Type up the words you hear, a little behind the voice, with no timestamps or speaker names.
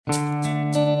Welcome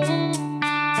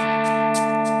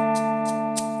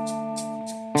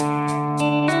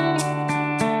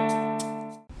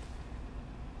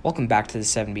back to the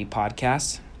 7B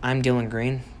Podcast. I'm Dylan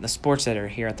Green, the sports editor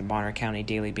here at the Bonner County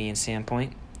Daily Bee in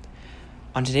Sandpoint.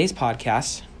 On today's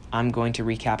podcast, I'm going to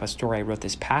recap a story I wrote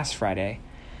this past Friday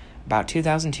about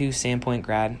 2002 Sandpoint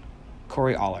grad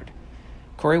Corey Allard.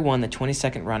 Corey won the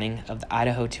 22nd running of the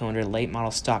Idaho 200 late model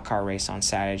stock car race on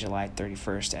Saturday, July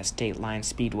 31st at State Line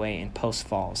Speedway in Post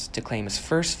Falls to claim his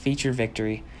first feature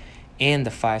victory and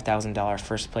the $5,000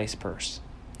 first place purse.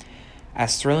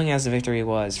 As thrilling as the victory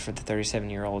was for the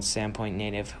 37-year-old Sandpoint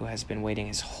native who has been waiting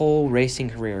his whole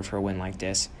racing career for a win like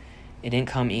this, it didn't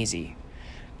come easy.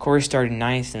 Corey started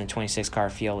ninth in the 26-car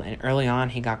field, and early on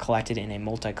he got collected in a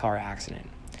multi-car accident.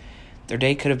 Their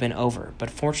day could have been over, but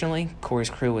fortunately, Corey's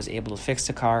crew was able to fix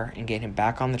the car and get him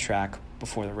back on the track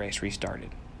before the race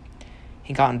restarted.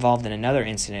 He got involved in another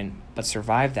incident, but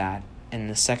survived that, and in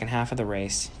the second half of the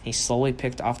race, he slowly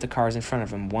picked off the cars in front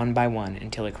of him one by one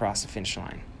until he crossed the finish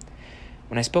line.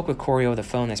 When I spoke with Corey over the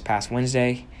phone this past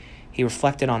Wednesday, he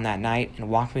reflected on that night and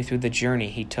walked me through the journey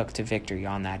he took to victory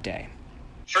on that day.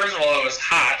 First of all, it was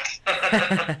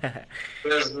hot.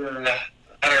 It was,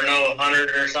 100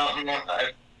 or something.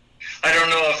 I don't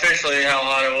know officially how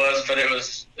hot it was, but it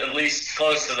was at least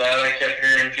close to that. I kept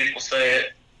hearing people say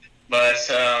it. But,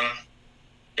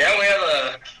 we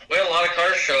had a lot of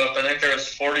cars show up. I think there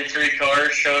was 43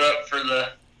 cars showed up for the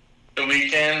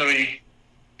weekend. We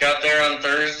got there on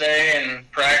Thursday and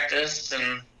practiced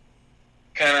and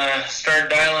kind of started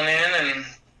dialing in, and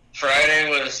Friday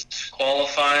was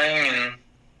qualifying, and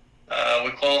we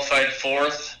qualified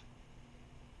fourth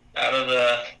out of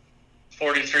the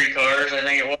 43 cars, I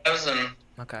think it was. And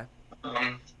Okay. I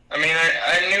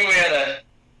knew we had a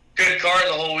good car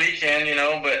the whole weekend,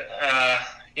 but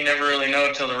you never really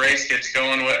know till the race gets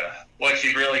going what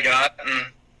you really got.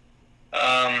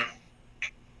 And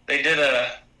they did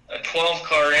a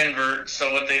 12-car invert,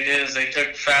 so what they did is they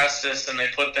took fastest and they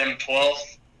put them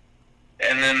 12th,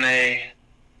 and then they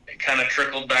kind of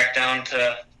trickled back down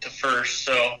to first.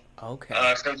 So Okay.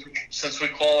 Since we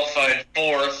qualified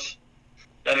fourth,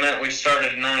 that meant we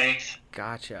started ninth.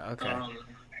 Gotcha. Okay.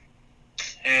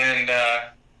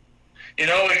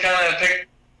 We kind of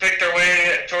picked our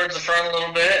way towards the front a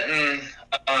little bit, and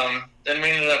then we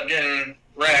ended up getting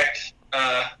wrecked,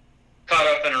 caught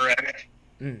up in a wreck.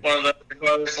 One of the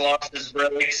brothers lost his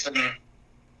brakes and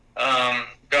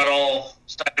got all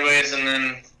sideways, and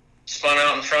then spun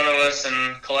out in front of us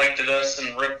and collected us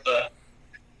and ripped the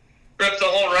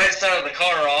whole right side of the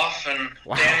car off, and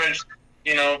Wow.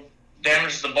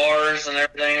 damaged the bars and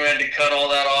everything. We had to cut all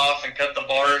that off and cut the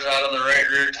bars out of the right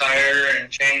rear tire and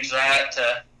change that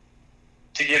to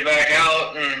get back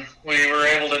out, and we were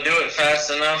able to do it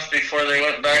fast enough before they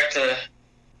went back to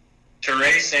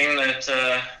racing that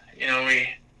we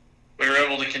were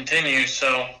able to continue.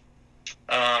 So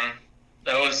that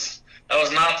was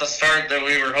not the start that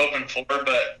we were hoping for,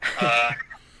 but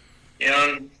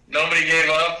nobody gave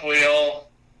up. We all,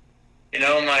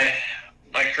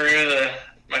 my crew,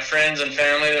 my friends and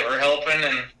family that were helping,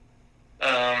 and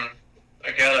I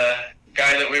got a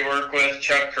guy that we work with,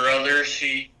 Chuck Carruthers.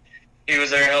 He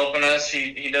was there helping us.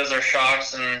 He does our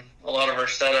shocks and a lot of our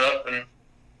setup, and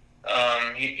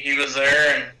he was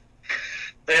there, and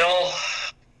they all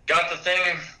got the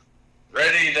thing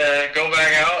ready to go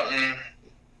back out,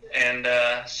 and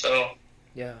so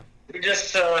Yeah. we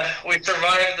just we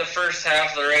survived the first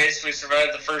half of the race. We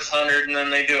survived the first 100, and then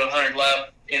they do 100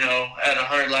 lap. At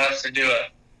 100 laps it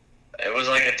was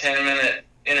like a 10-minute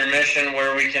intermission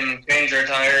where we can change our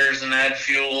tires and add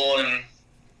fuel and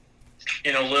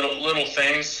little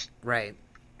things. Right.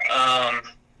 I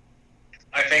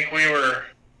think we were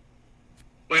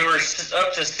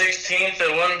up to 16th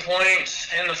at one point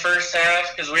in the first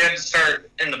half because we had to start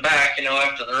in the back,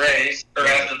 after the race or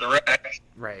after the wreck.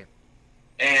 Right.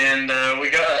 And we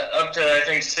got up to, I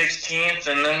think, 16th,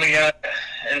 and then we got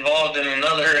involved in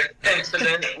another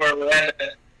incident where we had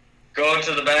to go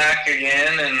to the back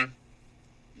again, and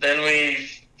then we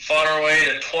fought our way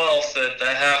to 12th at the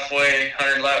halfway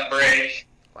 100-lap break.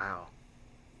 Wow.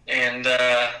 And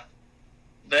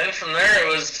then from there it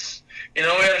was, we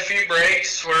had a few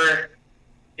breaks where,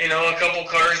 a couple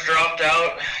cars dropped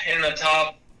out in the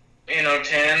top,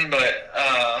 10, but,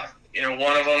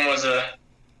 one of them was a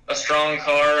strong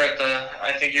car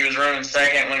I think he was running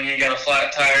second when he got a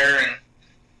flat tire, and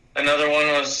another one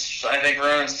was, I think,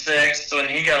 running sixth when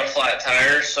he got a flat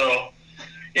tire. So,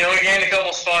 we gained a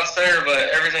couple spots there, but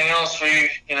everything else we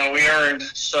earned.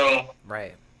 So,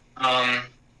 Right.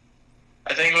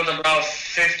 I think with about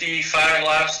 55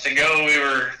 laps to go, we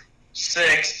were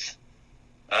sixth.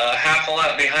 half a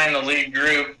lap behind the lead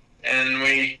group, and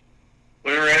we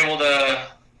were able to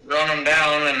run them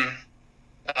down, and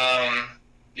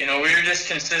we were just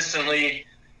consistently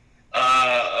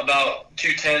about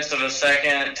 0.2 of a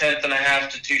second, 1.5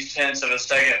 to 0.2 of a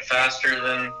second faster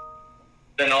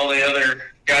than all the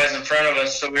other guys in front of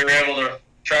us. So we were able to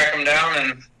track them down,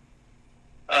 and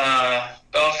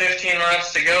about 15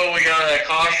 laps to go, we got a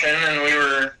caution, and we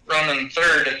were running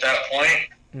third at that point.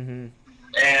 Mm-hmm.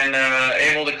 And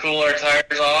able to cool our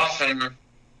tires off and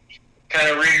kind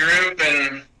of regroup.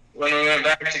 And when we went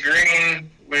back to green,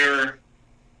 we were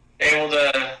able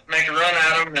to make a run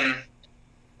at them.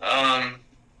 And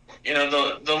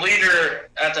the leader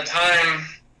at the time,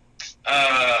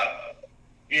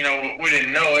 we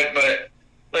didn't know it, but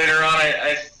later on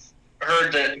I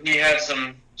heard that he had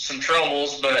some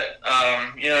troubles, but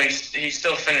he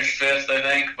still finished fifth, I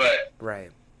think. But right,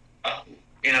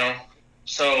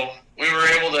 so we were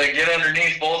able to get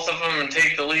underneath both of them and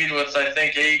take the lead with, I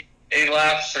think, eight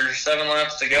laps or 7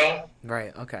 laps to go.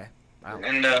 Right. Okay. Wow.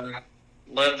 And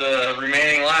led the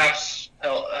remaining laps,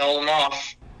 held them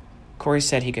off. Corey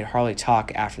said he could hardly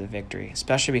talk after the victory,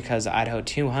 especially because the Idaho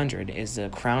 200 is the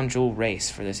crown jewel race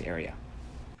for this area.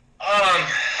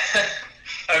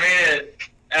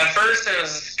 At first it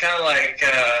was kind of like,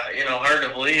 hard to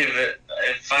believe it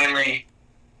finally,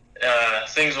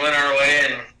 things went our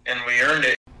way and we earned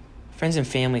it. Friends and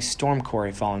family stormed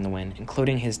Corey following the win,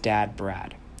 including his dad,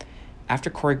 Brad.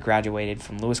 After Corey graduated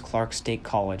from Lewis Clark State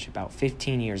College about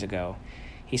 15 years ago,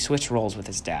 he switched roles with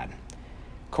his dad.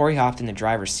 Corey hopped in the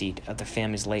driver's seat of the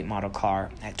family's late model car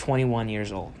at 21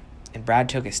 years old, and Brad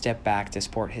took a step back to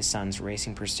support his son's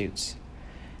racing pursuits.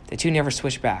 The two never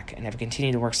switched back and have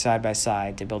continued to work side by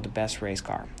side to build the best race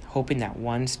car, hoping that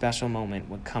one special moment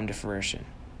would come to fruition.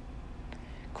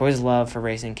 Corey's love for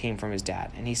racing came from his dad,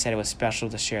 and he said it was special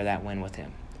to share that win with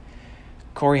him.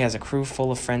 Corey has a crew full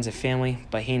of friends and family,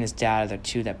 but he and his dad are the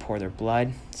two that pour their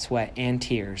blood, sweat, and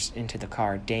tears into the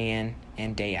car day in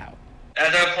and day out.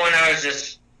 At that point, I was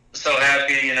just so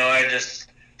happy,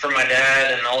 for my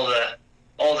dad and all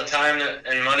the time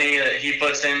and money that he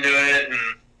puts into it,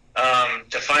 and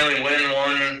to finally win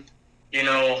one,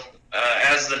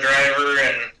 as the driver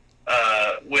and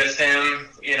with him,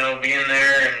 being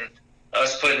there and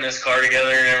us putting this car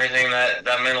together and everything, that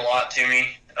meant a lot to me.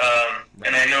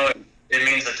 And I know it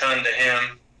means a ton to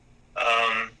him.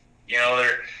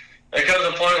 There comes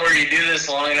a point where you do this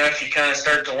long enough, you kind of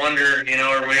start to wonder,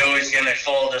 are we always going to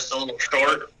fall just a little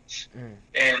short? Mm.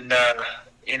 And,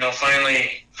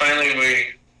 finally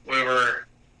we were,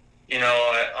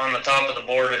 on the top of the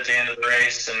board at the end of the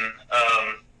race. And,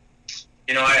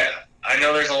 I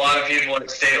know there's a lot of people at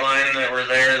State Line that were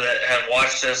there that have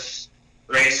watched us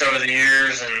race over the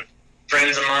years, and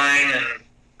friends of mine, and,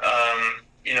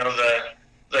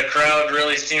 the crowd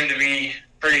really seemed to be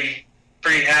pretty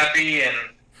happy. And,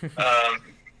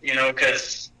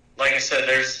 because, like I said,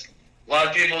 there's a lot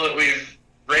of people that we've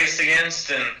raced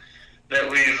against and that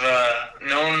we've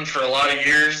known for a lot of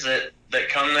years that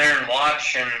come there and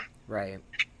watch, and right.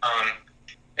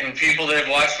 And people that have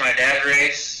watched my dad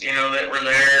race, that were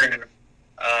there, and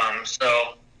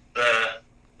so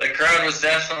the crowd was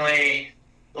definitely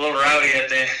a little rowdy at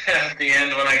the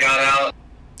end when I got out.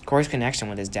 Corey's connection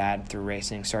with his dad through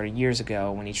racing started years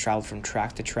ago when he traveled from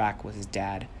track to track with his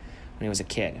dad when he was a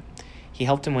kid. He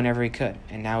helped him whenever he could,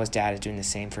 and now his dad is doing the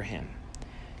same for him.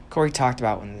 Corey talked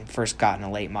about when he first got in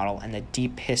a late model and the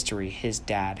deep history his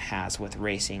dad has with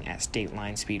racing at State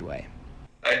Line Speedway.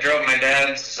 I drove my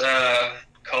dad's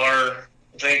car,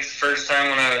 I think the first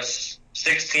time when I was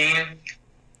 16,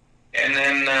 and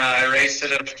then I raced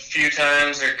it a few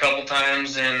times or a couple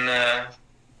times in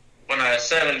when I was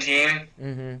 17.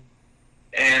 Mm-hmm.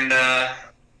 And,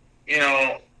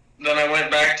 then I went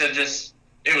back to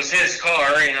it was his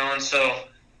car, and so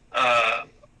I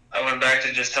went back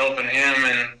to just helping him,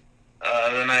 and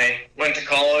then I went to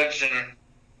college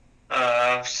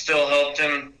and still helped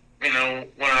him, when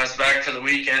I was back for the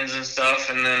weekends and stuff.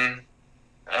 And then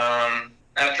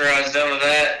after I was done with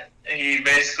that, he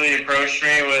basically approached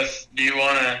me with, do you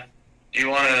want to,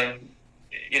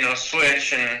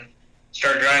 switch and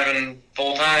start driving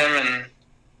full time,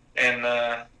 and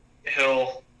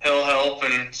he'll help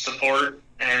and support,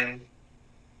 and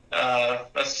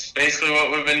that's basically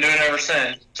what we've been doing ever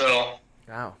since. So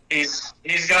wow. He's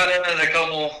got in it a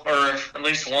couple, or at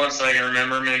least once I can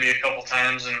remember, maybe a couple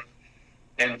times,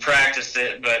 and practiced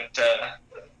it, but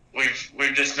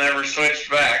we've just never switched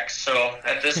back. So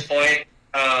at this point,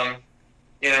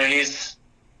 he's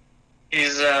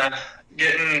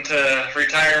getting to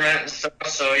retirement and stuff,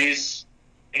 so he's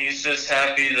just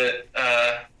happy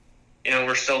that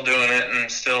we're still doing it and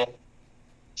still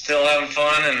still having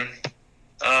fun, and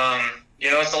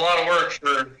it's a lot of work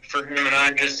for him and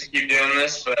I just to keep doing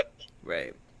this, but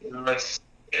Right.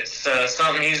 It's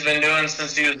something he's been doing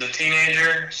since he was a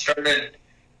teenager. Started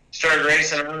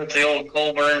racing out at the old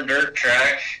Colburn dirt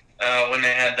track when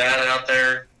they had that out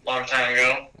there a long time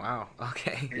ago. Wow.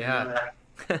 Okay. Yeah.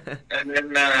 And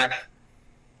then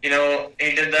he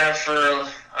did that for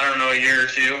a year or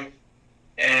two,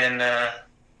 and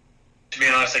to be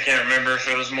honest, I can't remember if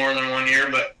it was more than 1 year,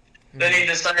 but then he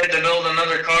decided to build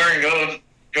another car and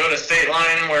go to State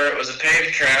Line where it was a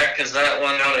paved track, because that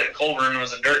one out at Colburn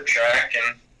was a dirt track,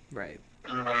 and Right.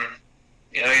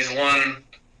 He's won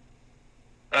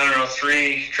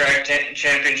 3 track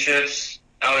championships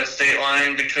out at State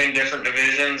Line between different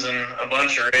divisions and a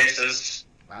bunch of races.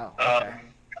 Wow. Okay.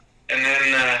 And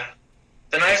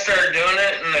then I started doing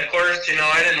it, and of course,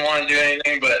 I didn't want to do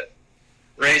anything but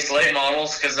race late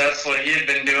models, because that's what he had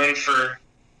been doing for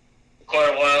quite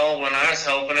a while when I was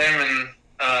helping him, and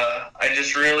I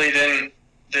just really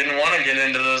didn't want to get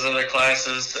into those other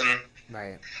classes. And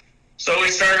Right. so we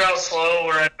started out slow,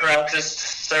 where I practiced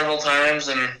several times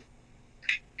and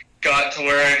got to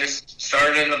where I just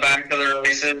started in the back of the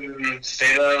races and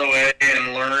stayed out of the way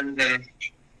and learned, and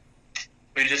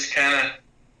we just kind of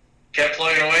kept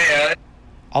plugging away at it.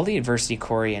 All the adversity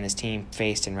Corey and his team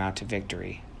faced en route to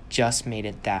victory just made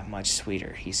it that much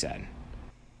sweeter, he said.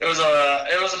 It was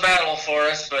a battle for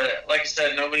us, but like I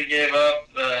said, nobody gave up.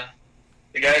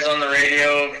 The guys on the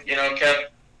radio,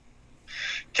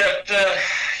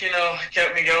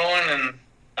 kept me going, and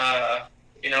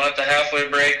at the halfway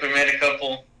break, we made a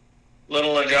couple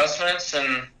little adjustments,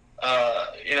 and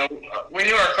we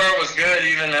knew our car was good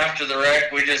even after the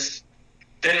wreck. We just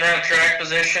didn't have track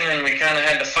position, and we kind of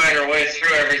had to fight our way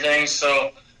through everything.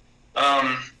 So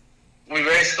we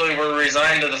basically were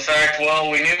resigned to the fact, well,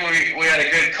 we knew we had a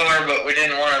good car, but we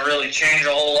didn't want to really change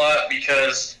a whole lot,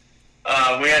 because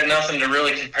we had nothing to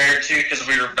really compare to, because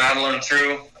we were battling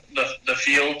through the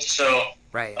field. So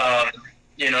Right.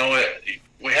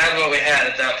 We had what we had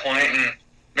at that point, and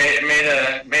made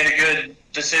a good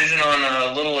decision on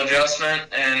a little adjustment,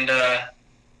 and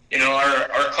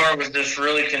our car was just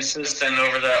really consistent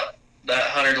over that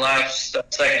 100 laps,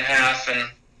 that second half,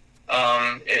 and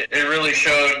it really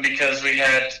showed, because we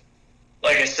had,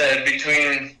 like I said,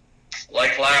 between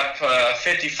lap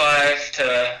 55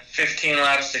 to 15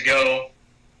 laps to go,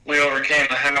 we overcame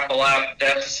a half a lap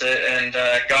deficit and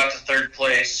got to third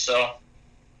place. So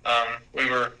we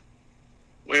were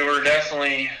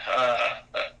definitely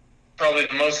probably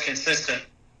the most consistent,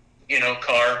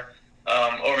 car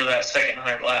over that second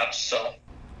 100 laps. So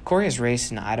Corey has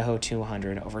raced in the Idaho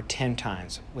 200 over 10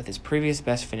 times, with his previous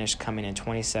best finish coming in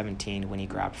 2017 when he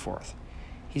grabbed 4th.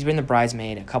 He's been the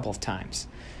bridesmaid a couple of times,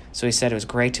 so he said it was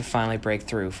great to finally break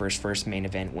through for his first main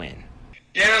event win.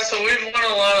 Yeah, so we've won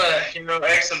a lot of,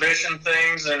 exhibition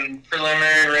things and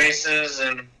preliminary races,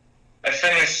 and I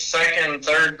finished second and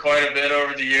third quite a bit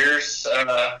over the years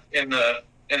in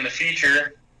the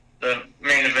feature, the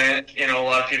main event, a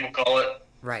lot of people call it.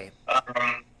 Right.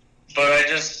 But I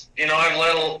just, I've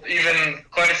led even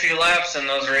quite a few laps in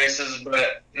those races,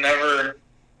 but never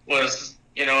was,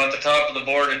 at the top of the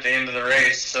board at the end of the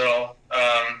race. So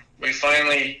we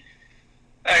finally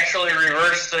actually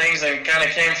reversed things and kind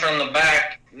of came from the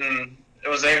back, and it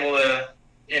was able to,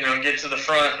 get to the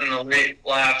front in the late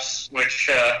laps, which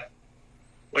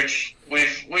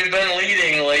we've been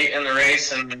leading late in the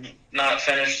race and not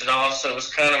finished it off. So it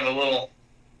was kind of a little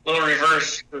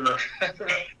reverse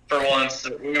for once,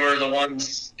 that we were the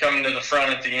ones coming to the front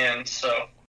at the end. So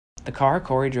the car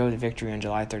Corey drove to victory on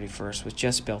July 31st was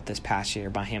just built this past year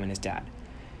by him and his dad.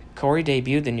 Corey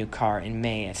debuted the new car in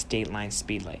May at State Line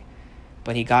Speedway,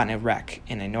 but he got in a wreck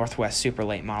in a Northwest Super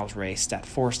Late Models race that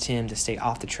forced him to stay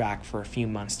off the track for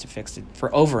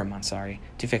over a month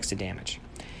to fix the damage.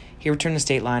 He returned to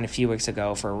State Line a few weeks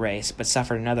ago for a race, but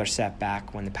suffered another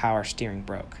setback when the power steering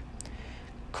broke.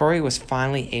 Corey was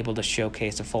finally able to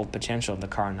showcase the full potential of the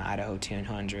car in the Idaho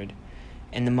 200,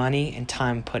 and the money and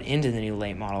time put into the new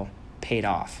late model paid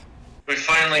off. We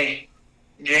finally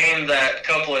gained that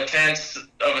couple of tenths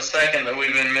of a second that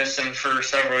we've been missing for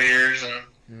several years,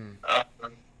 and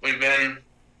we've been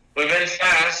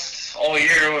fast all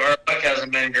year. Our luck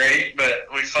hasn't been great, but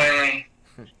we finally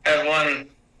had one,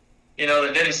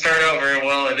 that didn't start out very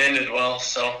well. It ended well,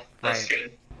 so that's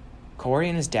good. Corey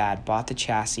and his dad bought the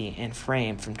chassis and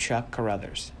frame from Chuck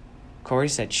Carruthers. Corey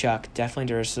said Chuck definitely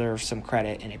deserves some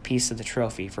credit and a piece of the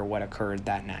trophy for what occurred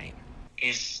that night.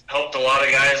 He's helped a lot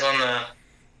of guys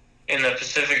in the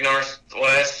Pacific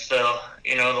Northwest, the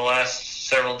last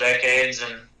several decades,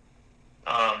 and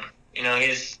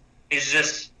he's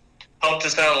just helped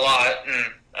us out a lot,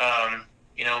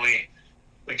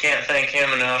 we can't thank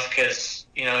him enough because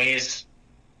he's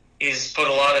put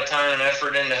a lot of time and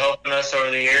effort into helping us over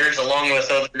the years, along with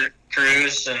other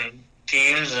crews and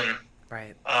teams, and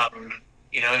right.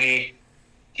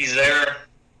 He's there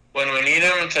when we need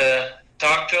him to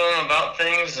talk to him about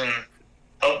things and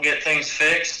help get things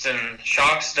fixed and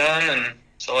shocks done. And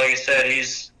so, like I said,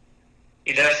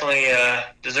 he definitely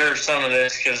deserves some of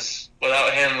this, because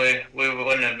without him, we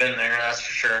wouldn't have been there, that's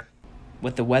for sure.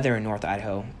 With the weather in North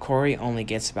Idaho, Corey only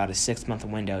gets about a 6-month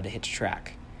window to hitch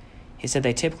track. He said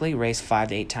they typically race 5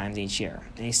 to 8 times each year,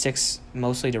 and he sticks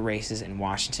mostly to races in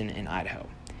Washington and Idaho.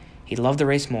 He'd love to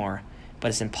race more, but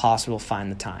it's impossible to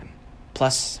find the time.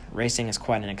 Plus, racing is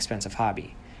quite an expensive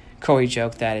hobby. Corey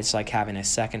joked that it's like having a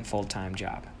second full-time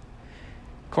job.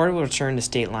 Corey will return to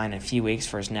State Line in a few weeks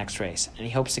for his next race, and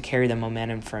he hopes to carry the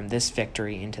momentum from this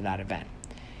victory into that event.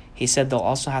 He said they'll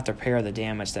also have to repair the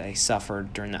damage that they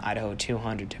suffered during the Idaho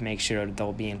 200 to make sure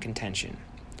they'll be in contention.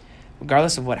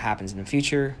 Regardless of what happens in the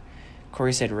future,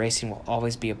 Corey said racing will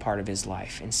always be a part of his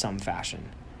life in some fashion.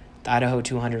 The Idaho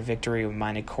 200 victory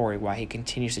reminded Corey why he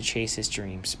continues to chase his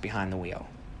dreams behind the wheel.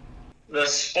 The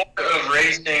sport of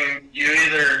racing, you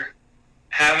either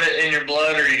have it in your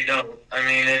blood or you don't. I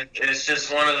mean, it's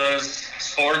just one of those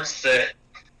sports that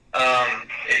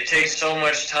it takes so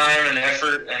much time and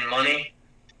effort and money,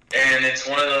 and it's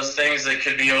one of those things that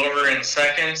could be over in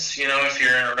seconds, if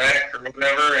you're in a wreck or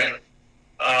whatever. And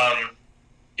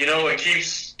what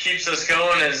keeps us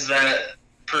going is that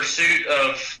pursuit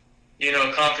of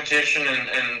competition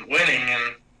and winning.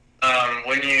 And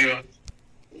when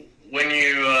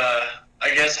you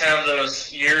I guess have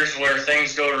those years where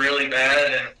things go really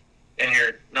bad and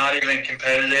you're not even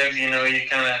competitive, you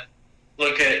kind of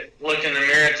look in the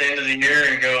mirror at the end of the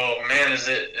year and go, man, is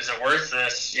it worth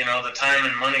this? The time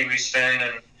and money we spend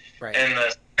and right. And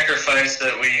the sacrifice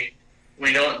that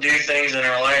we don't do things in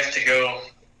our life to go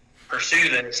pursue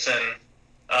this.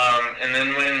 And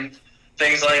then when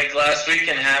things like last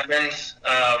weekend happened,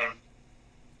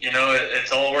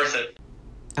 it's all worth it.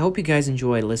 I hope you guys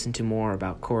enjoyed listening to more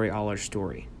about Corey Oller's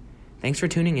story. Thanks for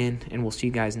tuning in, and we'll see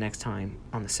you guys next time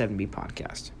on the 7B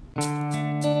Podcast.